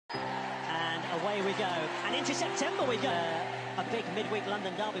away we go. And into September we go. A big midweek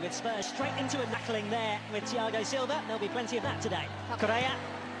London derby with Spurs straight into a tackling there with Thiago Silva. There'll be plenty of that today. Correa.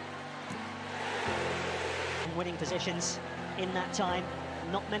 Winning positions in that time.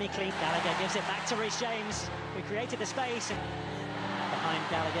 Not many clean. Gallagher gives it back to Reece James, who created the space. Behind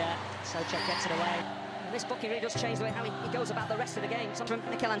Gallagher, Chelsa gets it away. And this booking really does change the way how he goes about the rest of the game. Something from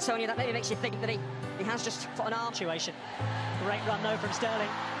Mikel Antonio that maybe makes you think that he has just put an arm. Situation. Great run though from Sterling.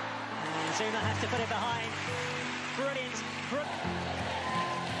 And Zuma has to put it behind. Brilliant.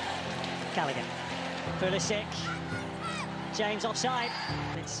 Gallagher. Pulisic. James offside.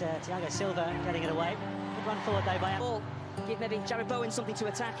 It's Thiago Silva getting it away. Good run forward though by Ball. Give maybe Jared Bowen something to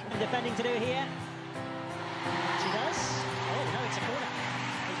attack. And defending to do here. She does. Oh no, it's a corner.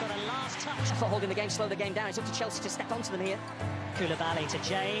 He's got a last touch. For holding the game, slow the game down. It's up to Chelsea to step onto them here. Koulibaly to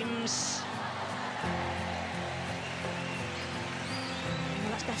James.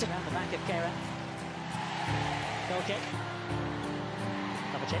 Well, that's better around the back of Kera. Goal kick.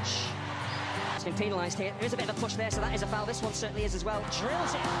 Kovacic. It's been penalised here. There is a bit of a push there, so that is a foul. This one certainly is as well.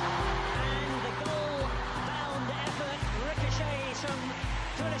 Drills it. And the goal-bound effort ricochets from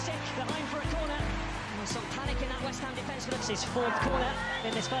Pulisic behind for a corner. And some panic in that West Ham defence. It's his fourth corner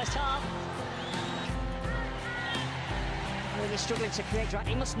in this first half. Really struggling to create drive.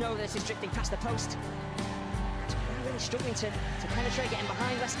 He must know that this is drifting past the post. Really struggling to penetrate, getting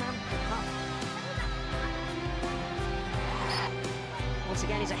behind West Ham. Once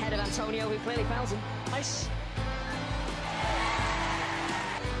again, he's ahead of Antonio, who clearly fouls him. Nice.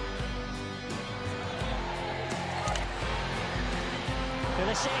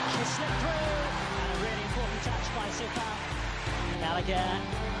 Pulisic has slipped through. And a really important touch by Silva. Gallagher.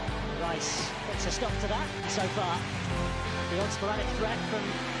 Rice puts a stop to that so far. The odd sporadic threat from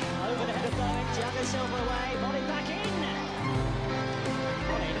over the head of Bowen. Thiago Silva away, volley back in.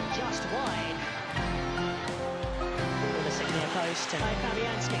 Volleyed just wide. Pulisic near post and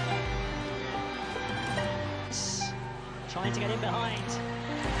Fabianski. Trying to get in behind.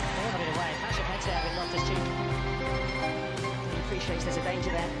 All of it away. Pasha heads there with Loftus-Cheek. He appreciates there's a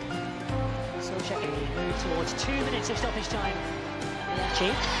danger there. So checking the move towards 2 minutes of stoppage time.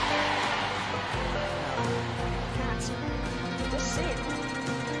 Cheek. Just see it.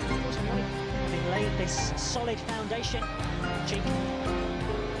 Having laid this solid foundation. Cheek.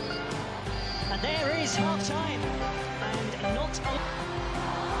 And there is half time. And not a...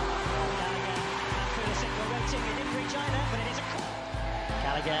 Gallagher and Pulisic were waiting. They didn't reach either, but it is a...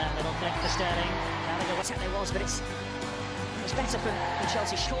 Gallagher, little flick for Sterling. Gallagher, What there was, but it's better from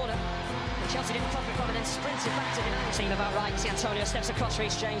Chelsea's corner. And Chelsea didn't profit from it, then sprinted back to the team about right. See Antonio steps across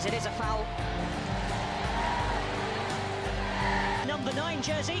Reece James. It is a foul. Number 9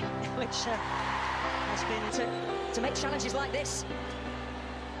 jersey, which has been to make challenges like this.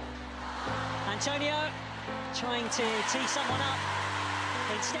 Antonio trying to tee someone up.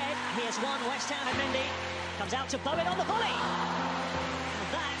 Instead, he has won West Ham. And Mendy comes out to Bowen on the volley. And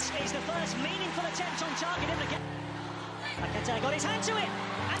that is the first meaningful attempt on target in the game. Paqueta got his hand to it.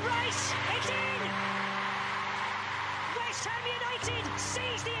 And Rice, it's in! West Ham United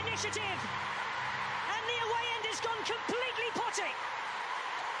seize the initiative. And the away end has gone completely potty.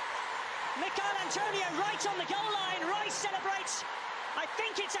 Mikel Antonio right on the goal line. Rice celebrates. I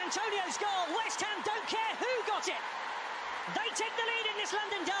think it's Antonio's goal. West Ham don't care who got it. They take the lead in this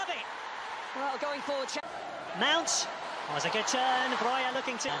London derby. Well, going forward... Mount was a good turn. Breuer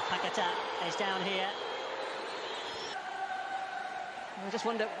looking to... Paqueta is down here. I just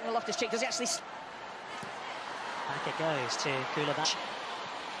wonder, Loftus-Cheek, does he actually... Back it goes to Koulibaly.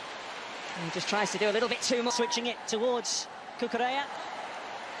 He just tries to do a little bit too much. Switching it towards Cucurella.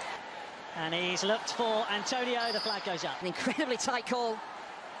 And he's looked for Antonio. The flag goes up. An incredibly tight call.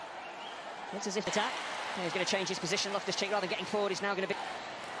 Looks as if attack. He's going to change his position. Loftus-Cheek, rather than getting forward, he's now going to be...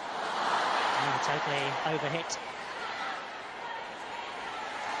 totally overhit.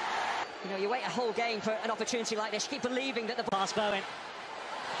 You know, you wait a whole game for an opportunity like this. You keep believing that the... Pass Bowen.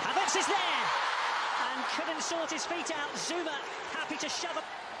 Havertz is there! And couldn't sort his feet out. Zuma happy to shove it.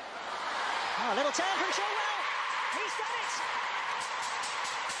 Oh, a little turn from Chilwell. He's done it!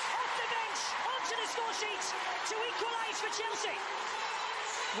 Off the bench, onto the score sheet to equalise for Chelsea.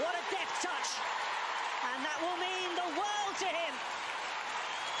 What a deft touch. And that will mean the world to him.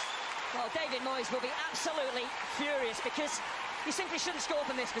 Well, David Moyes will be absolutely furious because he simply shouldn't score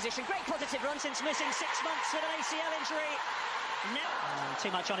from this position. Great positive run Since missing 6 months with an ACL injury. Now, too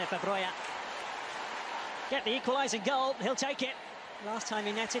much on it for Breuer. Get the equalising goal, he'll take it. Last time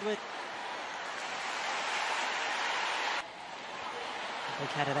he netted with... Big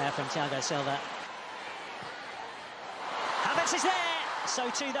header there from Thiago Silva. Havertz is there! So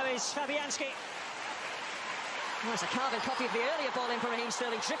too, though, is Fabianski. Well, it's a carbon copy of the earlier ball in for Raheem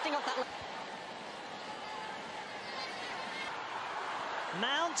Sterling, drifting off that.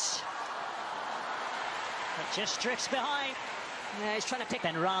 Mount. It just drifts behind. Yeah, he's trying to pick.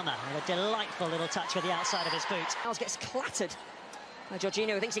 Benrahma with a delightful little touch with the outside of his boot. Miles gets clattered.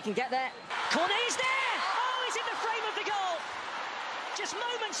 Jorginho thinks he can get there. Cornet's there! Oh, he's in the frame of the goal! Just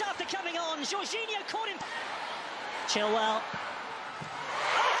moments after coming on, Jorginho caught him. Chilwell. Oh,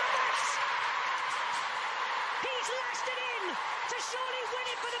 he's lashed it in to surely win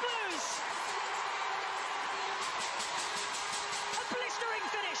it for the Blues. A blistering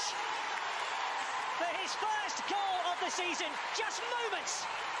finish for his first goal of the season. Just moments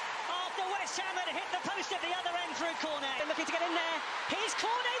after West Ham had hit the post at the other end through Cornet. Looking to get in there. Here's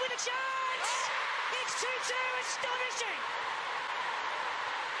Cornet with a chance! It's 2-2, astonishing!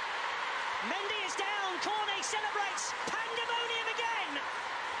 Mendy is down, Cornet celebrates. Pandemonium again!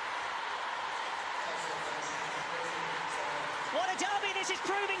 What a derby this is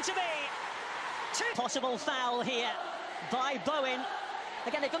proving to be! Possible foul here by Bowen.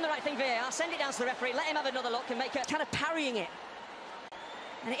 Again, they've done the right thing, VAR. Send it down to the referee, let him have another look and make a kind of parrying it.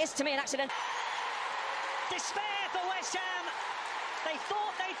 And it is, to me, an accident. Despair for West Ham. They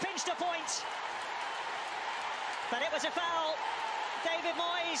thought they'd pinched a point. But it was a foul. David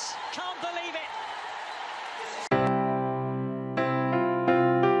Moyes can't believe it.